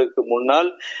ஆண்டுகளுக்கு முன்னால்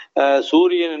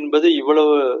சூரியன் என்பது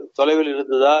இவ்வளவு தொலைவில்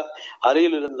இருந்ததா,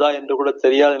 அருகில் இருந்ததா என்று கூட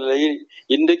தெரியாத நிலையில்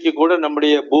இன்றைக்கு கூட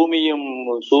நம்முடைய பூமியும்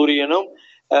சூரியனும்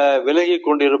விலகி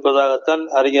கொண்டிருப்பதாகத்தான்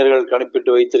அறிஞர்கள் கணிப்பிட்டு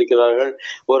வைத்திருக்கிறார்கள்.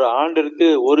 ஒரு ஆண்டிற்கு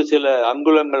ஒரு சில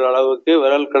அங்குலங்கள் அளவுக்கு,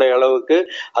 விரல் கடை அளவுக்கு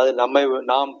அது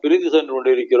நாம் பிரிந்து சென்று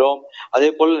கொண்டிருக்கிறோம். அதே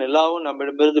போல நிலாவும்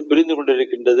நம்மிடமிருந்து பிரிந்து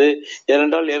கொண்டிருக்கின்றது.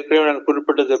 ஏனென்றால் ஏற்கனவே நான்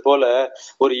குறிப்பிட்டதை போல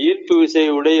ஒரு ஈர்ப்பு விசை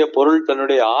உடைய பொருள்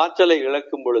தன்னுடைய ஆற்றலை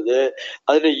இழக்கும் பொழுது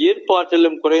அதனுடைய ஈர்ப்பு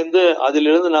ஆற்றலும் குறைந்து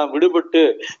அதிலிருந்து நாம் விடுபட்டு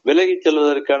விலகி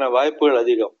செல்வதற்கான வாய்ப்புகள்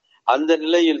அதிகம். அந்த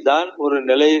நிலையில் தான் ஒரு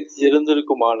நிலை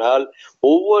இருந்திருக்குமானால்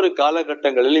ஒவ்வொரு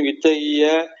காலகட்டங்களிலும் இத்தகைய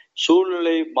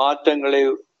சூழ்நிலை மாற்றங்களை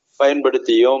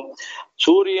பயன்படுத்தியும்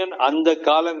சூரியன் அந்த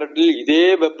காலகட்டத்தில் இதே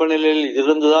வெப்பநிலையில்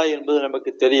இருந்ததா என்பது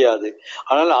நமக்கு தெரியாது.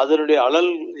 ஆனால் அதனுடைய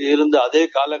அனல் இருந்த அதே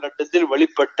காலகட்டத்தில்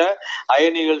வெளிப்பட்ட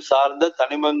அயனிகள் சார்ந்த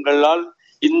தனிமங்களால்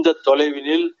இந்த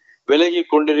தொலைவினில் விலகி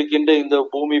கொண்டிருக்கின்ற இந்த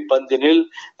பூமி பந்தினில்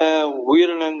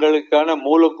உயிரினங்களுக்கான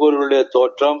மூலக்கூறுகளுடைய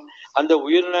தோற்றம், அந்த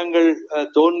உயிரினங்கள்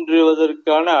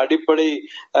தோன்றுவதற்கான அடிப்படை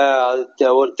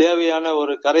ஒரு தேவையான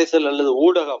ஒரு கரைசல் அல்லது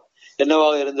ஊடகம்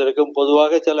என்னவாக இருந்திருக்கும்.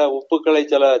 பொதுவாக சில உப்புக்களை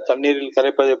சில தண்ணீரில்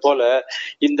கரைப்பதை போல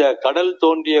இந்த கடல்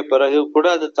தோன்றிய பிறகு கூட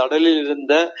அந்த கடலில்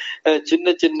இருந்த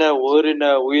சின்ன சின்ன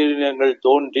உயிரினங்கள்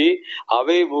தோன்றி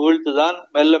அவை முகிழ்த்துதான்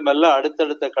மெல்ல மெல்ல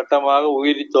அடுத்தடுத்த கட்டமாக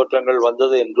உயிரி தோற்றங்கள்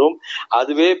வந்தது என்றும்,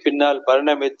 அதுவே பின்னால்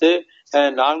பரிணமித்து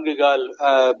 4 கால்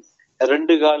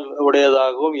 2 கால்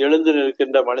உடையதாகவும் எழுந்து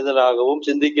நிற்கின்ற மனிதனாகவும்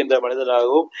சிந்திக்கின்ற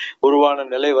மனிதனாகவும் உருவான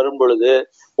நிலை வரும் பொழுது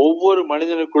ஒவ்வொரு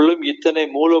மனிதனுக்குள்ளும் இத்தனை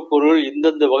மூலக்கூறுகள்,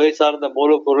 இந்தந்த வகை சார்ந்த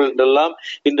மூலக்கூறுகள் என்றெல்லாம்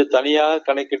இன்று தனியாக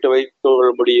கணக்கிட்டு வைத்துக் கொள்ள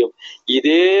முடியும்.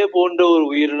 இதே போன்ற ஒரு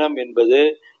உயிரினம் என்பது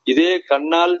இதே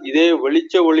கண்ணால் இதே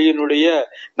வெளிச்ச ஒளியினுடைய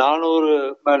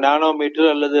 400 நானோமீட்டர்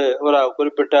அல்லது ஒரு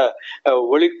குறிப்பிட்ட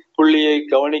ஒளி புள்ளியை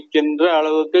கவனிக்கின்ற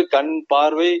அளவுக்கு கண்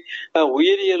பார்வை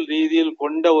உயிரியல் ரீதியில்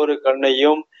கொண்ட ஒரு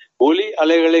கண்ணையும், ஒலி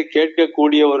அலைகளை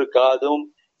கேட்கக்கூடிய ஒரு காதும்,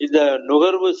 இந்த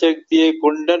நுகர்வு சக்தியை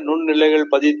கொண்ட நுண்ணிலைகள்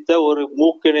பதித்த ஒரு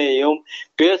மூக்கினையும்,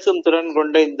 பேசும் திறன்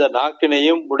கொண்ட இந்த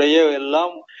நாக்கினையும் உடைய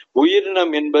எல்லாம்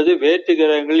உயிரினம் என்பது வேற்று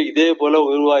கிரகங்கள் இதே போல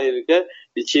உருவாயிருக்க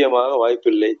நிச்சயமாக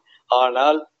வாய்ப்பில்லை.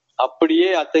 ஆனால் அப்படியே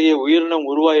அத்தகைய உயிரினம்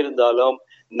உருவாயிருந்தாலும்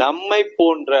நம்மை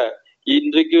போன்ற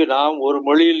இன்றைக்கு நாம் ஒரு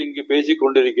மொழியில் இங்கு பேசிக்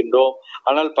கொண்டிருக்கின்றோம்,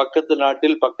 ஆனால் பக்கத்து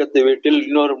நாட்டில் பக்கத்து வீட்டில்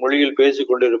இன்னொரு மொழியில் பேசிக்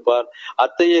கொண்டிருப்பார்.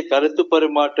 அத்தகைய கருத்து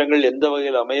பரிமாற்றங்கள் எந்த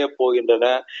வகையில் அமையப் போகின்றன?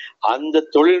 அந்த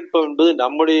தொழில்நுட்பம் என்பது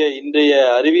நம்முடைய இன்றைய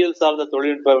அறிவியல் சார்ந்த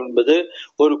தொழில்நுட்பம் என்பது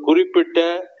ஒரு குறிப்பிட்ட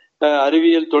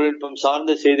அறிவியல் தொழில்நுட்பம்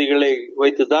சார்ந்த செய்திகளை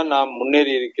வைத்துதான் நாம்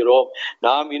முன்னேறி இருக்கிறோம்.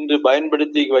 நாம் இன்று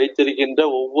பயன்படுத்தி வைத்திருக்கின்ற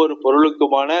ஒவ்வொரு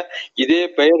பொருளுக்குமான இதே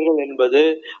பெயர்கள் என்பது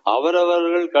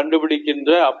அவரவர்கள்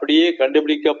கண்டுபிடிக்கின்ற, அப்படியே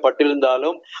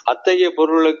கண்டுபிடிக்கப்பட்டிருந்தாலும் அத்தகைய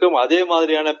பொருளுக்கும் அதே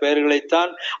மாதிரியான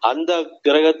பெயர்களைத்தான் அந்த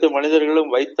கிரகத்து மனிதர்களும்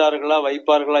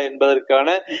வைப்பார்களா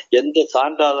என்பதற்கான எந்த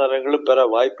சான்றாதாரங்களும் பெற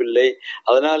வாய்ப்பில்லை.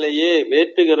 அதனாலேயே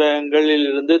வேற்று கிரகங்களில்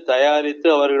இருந்து தயாரித்து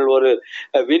அவர்கள் ஒரு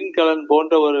விண்கலன்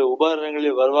போன்ற ஒரு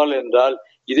உபகரணங்களில் வருவார்கள் என்றால்,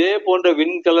 இதே போன்ற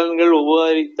விண்கலன்கள்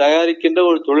தயாரிக்கின்ற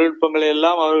ஒரு தொழில்நுட்பங்களை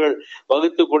எல்லாம் அவர்கள்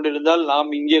வகுத்து கொண்டிருந்தால்,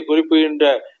 நாம் இங்கே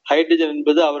குறிப்பிடுகின்ற ஹைட்ரஜன்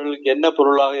என்பது அவர்களுக்கு என்ன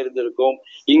பொருளாக இருந்திருக்கும்?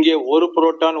 இங்கே ஒரு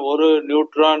புரோட்டான் ஒரு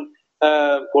நியூட்ரான்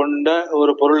கொண்ட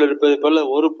ஒரு பொருள் இருப்பதை போல,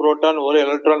 ஒரு புரோட்டான் ஒரு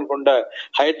எலக்ட்ரான் கொண்ட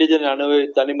ஹைட்ரஜன் அணு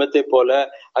தனிமத்தை போல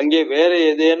அங்கே வேற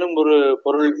ஏதேனும் ஒரு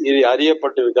பொருள்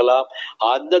அறியப்பட்டிருக்கலாம்.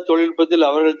 அந்த தொழில்நுட்பத்தில்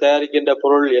அவர்கள் தயாரிக்கின்ற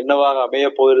பொருள் என்னவாக அமைய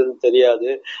போகிறது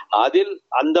தெரியாது. அதில்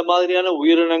அந்த மாதிரியான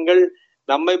உயிரினங்கள்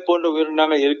நம்மை போன்ற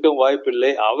உயிரினங்கள் இருக்க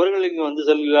வாய்ப்பில்லை. அவர்கள் இங்கு வந்து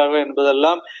செல்கிறார்கள்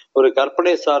என்பதெல்லாம் ஒரு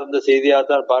கற்பனை சார்ந்த செய்தியாக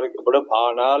தான் பார்க்கப்படும்.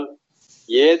 ஆனால்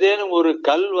ஏதேனும் ஒரு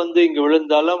கல் வந்து இங்கு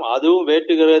விழுந்தாலும் அதுவும்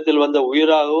வேற்று கிரகத்தில் வந்த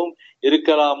உயிராகவும்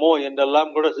இருக்கலாமோ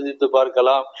என்றெல்லாம் கூட சிந்தித்து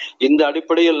பார்க்கலாம். இந்த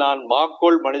அடிப்படையில் நான்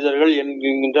மாக்கோள் மனிதர்கள்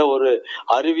என்கின்ற ஒரு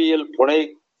அறிவியல் புனை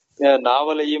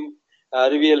நாவலையும்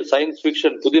அறிவியல் சயின்ஸ்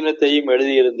பிக்ஷன் புதினத்தையும்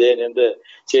எழுதியிருந்தேன் என்ற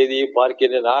செய்தியை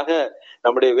பார்க்கிறேன். ஆக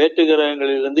நம்முடைய வேற்று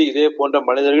கிரகங்களிலிருந்து இதே போன்ற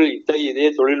மனிதர்கள் இத்தகைய இதே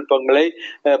தொழில்நுட்பங்களை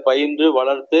பயின்று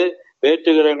வளர்த்து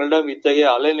வேற்று கிரகங்களிடம் இத்தகைய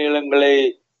அலைநீளங்களை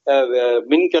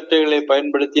மின்கட்டைகளை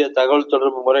பயன்படுத்திய தகவல்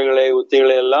தொடர்பு முறைகளை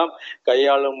உத்திகளை எல்லாம்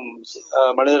கையாளும்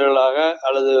மனிதர்களாக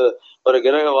அல்லது ஒரு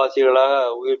கிரகவாசிகளாக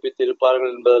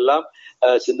உயிர்ப்பித்திருப்பார்கள் என்பதெல்லாம்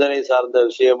சிந்தனை சார்ந்த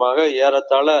விஷயமாக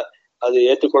ஏறத்தாழ அது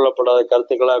ஏற்றுக்கொள்ளப்படாத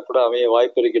கருத்துக்களாக கூட அமைய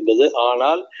வாய்ப்பு இருக்கின்றது.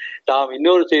 ஆனால் நாம்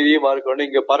இன்னொரு செய்தியை பார்க்க வேண்டும்.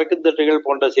 இங்க பறக்கும் தட்டுகள்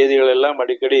போன்ற செய்திகள் எல்லாம்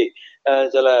அடிக்கடி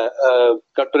சில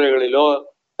கட்டுரைகளிலோ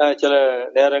சில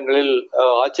நேரங்களில்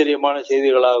ஆச்சரியமான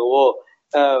செய்திகளாகவோ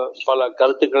பல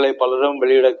கருத்துக்களை பலரும்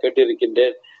வெளியிட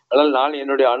கேட்டிருக்கின்றேன். ஆனால் நான்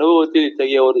என்னுடைய அனுபவத்தில்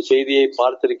இத்தகைய ஒரு செய்தியை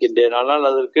பார்த்திருக்கின்றேன். ஆனால்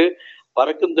அதற்கு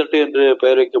பறக்கும் தட்டு என்று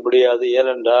பெயர் வைக்க முடியாது.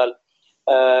 ஏனென்றால்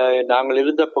நாங்கள்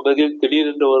இருந்த பகுதியில்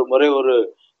திடீரென்று ஒரு முறை ஒரு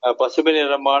பசுமை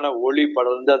நிறமான ஒளி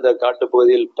படர்ந்து அந்த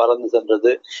காட்டுப்பகுதியில் பறந்து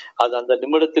சென்றது. அது அந்த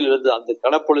நிமிடத்தில் இருந்தது, அந்த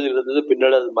கணப்பொழுதில் இருந்தது.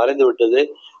 பின்னாடி அது மறைந்து விட்டது.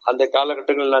 அந்த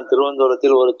காலகட்டங்களில் நான்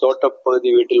திருவனந்தபுரத்தில் ஒரு தோட்டப்பகுதி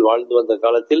வீட்டில் வாழ்ந்து வந்த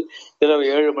காலத்தில் இரவு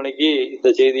 7 மணிக்கு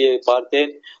இந்த செய்தியை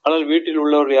பார்த்தேன். ஆனால் வீட்டில்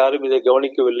உள்ளவர்கள் யாரும் இதை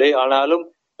கவனிக்கவில்லை. ஆனாலும்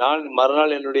நான்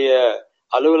மறுநாள் என்னுடைய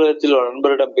அலுவலகத்தில் ஒரு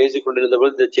நண்பரிடம் பேசிக் கொண்டிருந்த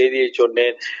போது இந்த செய்தியை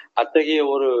சொன்னேன். அத்தகைய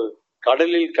ஒரு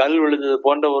கடலில் கல் விழுந்தது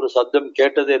போன்ற ஒரு சத்தம்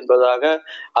கேட்டது என்பதாக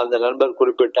அந்த நண்பர்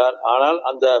குறிப்பிட்டார். ஆனால்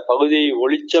அந்த பகுதி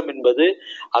ஒளிச்சம் என்பது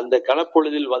அந்த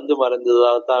கணப்பொழுதில் வந்து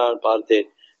மறைந்ததாகத்தான் நான் பார்த்தேன்.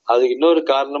 அது இன்னொரு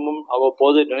காரணமும்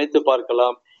அவ்வப்போது நினைத்து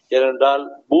பார்க்கலாம். ஏனென்றால்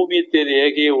பூமி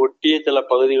ரேகையை ஒட்டிய சில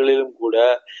பகுதிகளிலும் கூட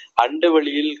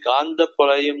அண்டவெளியில்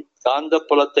காந்த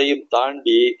புலத்தையும்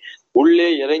தாண்டி உள்ளே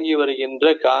இறங்கி வருகின்ற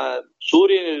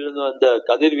சூரியனில் இருந்து வந்த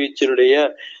கதிர்வீச்சினுடைய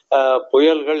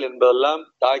புயல்கள் என்பதெல்லாம்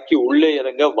தாக்கி உள்ளே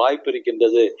இறங்க வாய்ப்பு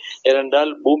இருக்கின்றது.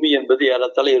 ஏனென்றால் பூமி என்பது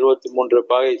ஏறத்தாழ 23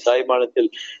 பாகை சாய்மானத்தில்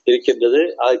இருக்கின்றது.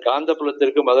 அது காந்த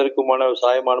புலத்திற்கும் அதற்குமான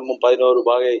சாய்மானமும் 11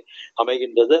 பாகை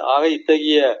அமைகின்றது. ஆக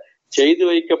இத்தகைய செய்து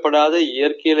வைக்கப்படாத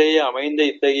இயற்கையிலேயே அமைந்த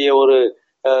இத்தகைய ஒரு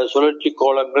சுழற்சி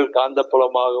கோலங்கள் காந்த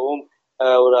புலமாகவும்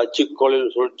ஒரு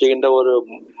அச்சுக்கோளில் சுழற்றுகின்ற ஒரு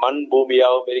மண்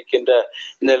பூமியாகவும் இருக்கின்ற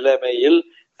இந்த நிலைமையில்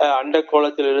அண்ட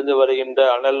கோலத்தில் இருந்து வருகின்ற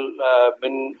அனல்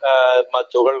மின்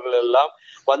துகள்கள் எல்லாம்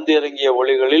வந்து இறங்கிய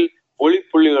ஒளிகளில்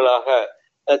ஒளிப்புள்ளிகளாக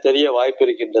தெரிய வாய்ப்பு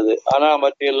இருக்கின்றது. ஆனால்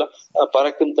மற்றையெல்லாம்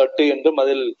பறக்கும் தட்டு என்றும்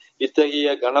அதில்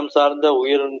இத்தகைய கனம் சார்ந்த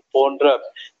உயிரின் போன்ற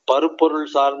பருப்பொருள்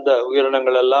சார்ந்த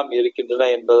உயிரினங்கள் எல்லாம் இருக்கின்றன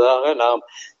என்பதாக நாம்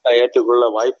ஏற்றுக்கொள்ள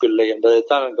வாய்ப்பில்லை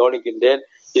என்பதைத்தான் நான் கவனிக்கின்றேன்.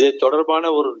 இதை தொடர்பான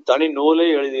ஒரு தனி நூலை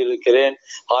எழுதியிருக்கிறேன்.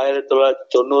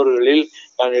 1990களில்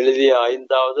நான் எழுதிய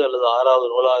 5வது அல்லது 6வது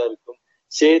நூலாக இருக்கும்.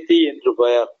 சேதி என்று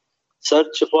பெயர்,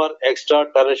 search for extra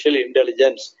terrestrial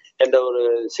intelligence என்ற ஒரு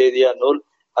செய்தியா நூல்.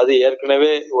 அது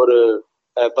ஏற்கனவே ஒரு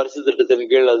பரிசு திட்டத்தின்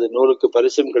கீழ் அது நூலுக்கு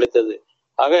பரிசும் கிடைத்தது.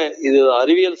 ஆக இது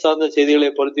அறிவியல் சார்ந்த செய்திகளை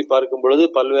பொருத்தி பார்க்கும் பொழுது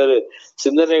பல்வேறு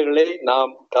சிந்தனைகளை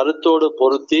நாம் கருத்தோடு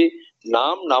பொருத்தி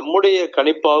நாம் நம்முடைய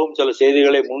கணிப்பாகவும் சில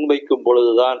செய்திகளை முன்வைக்கும்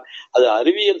பொழுதுதான் அது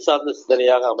அறிவியல் சார்ந்த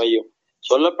சிந்தனையாக அமையும்.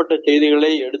 சொல்லப்பட்ட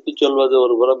செய்திகளை எடுத்துச் சொல்வது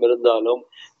ஒரு புறம் இருந்தாலும்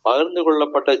பகிர்ந்து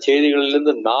கொள்ளப்பட்ட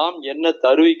செய்திகளிலிருந்து நாம் என்ன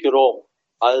தருவிக்கிறோம்,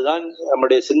 அதுதான்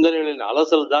நம்முடைய சிந்தனைகளின்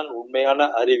அலசல் தான் உண்மையான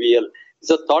அறிவியல்.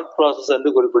 இட்ஸ் a thought process என்று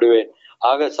குறிப்பிடுவேன்.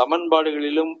 ஆக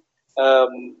சமன்பாடுகளிலும்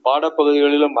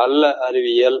பாடப்பகுதிகளிலும் அல்ல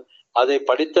அறிவியல். அதை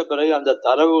படித்த பிறகு அந்த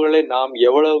தரவுகளை நாம்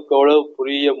எவ்வளவுக்கு எவ்வளவு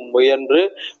புரிய முயன்று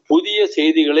புதிய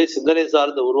செய்திகளை சிந்தனை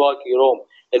சார்ந்து உருவாக்குகிறோம்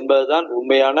என்பதுதான்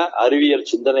உண்மையான அறிவியல்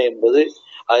சிந்தனை என்பது.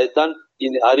 அதைத்தான்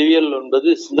அறிவியல் என்பது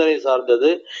சிந்தனை சார்ந்தது,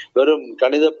 வெறும்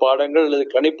கணித பாடங்கள் அல்லது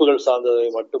கணிப்புகள் சார்ந்ததை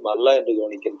மட்டும் அல்ல என்று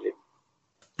கவனிக்கின்றேன்.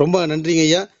 ரொம்ப நன்றிங்க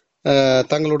ஐயா.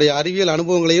 தங்களுடைய அறிவியல்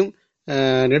அனுபவங்களையும்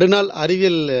நெடுநாள்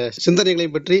அறிவியல்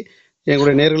சிந்தனைகளையும் பற்றி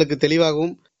எங்களுடைய நேயர்களுக்கு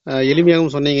தெளிவாகவும்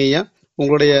எளிமையாகவும் சொன்னீங்க ஐயா.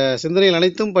 உங்களுடைய சிந்தனைகள்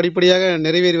அனைத்தும் படிப்படியாக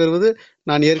நிறைவேறி வருவது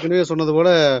நான் ஏற்கனவே சொன்னது போல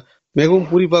மிகவும்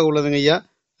பூரிப்பாக உள்ளதுங்க ஐயா.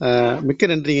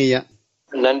 மிக்க நன்றிங்க ஐயா.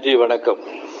 நன்றி, வணக்கம்.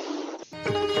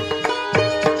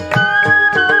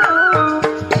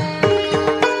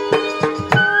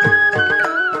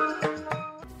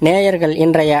 நேயர்கள்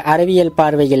இன்றைய அறிவியல்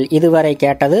பார்வையில் இதுவரை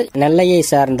கேட்டது நெல்லையை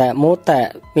சார்ந்த மூத்த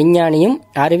விஞ்ஞானியும்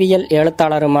அறிவியல்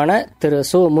எழுத்தாளருமான திரு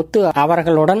சு. முத்து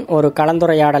அவர்களுடன் ஒரு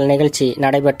கலந்துரையாடல் நிகழ்ச்சி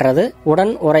நடைபெற்றது.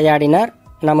 உடன் உரையாடினார்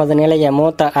நமது நிலைய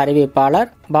மூத்த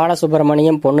அறிவிப்பாளர்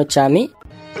பாலசுப்ரமணியம் பொன்னுச்சாமி.